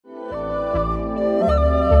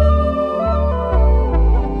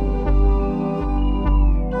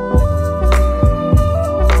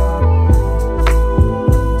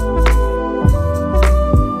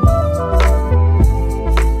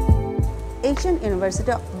Asian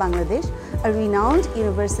University of Bangladesh, a renowned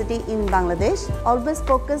university in Bangladesh, always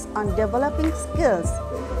focus on developing skills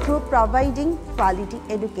through providing quality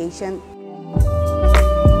education.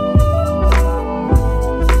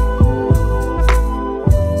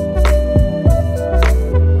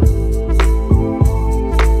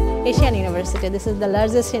 Asian University, this is the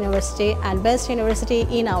largest university and best university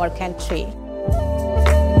in our country.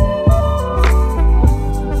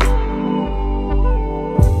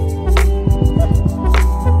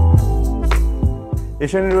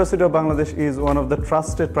 Asian University of Bangladesh is one of the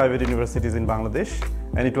trusted private universities in Bangladesh,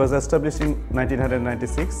 and it was established in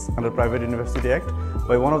 1996 under Private University Act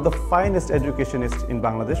by one of the finest educationists in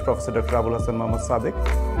Bangladesh, Professor Dr. Abul Hassan Mohammad Sadek.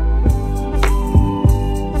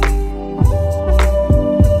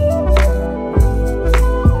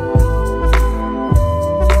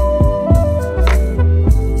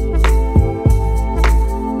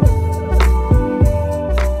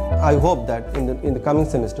 I hope that in the coming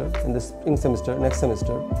semester, in the spring semester, next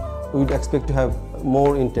semester, we would expect to have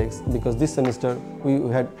more intakes, because this semester we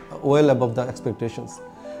had well above the expectations,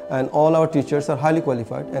 and all our teachers are highly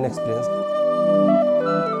qualified and experienced.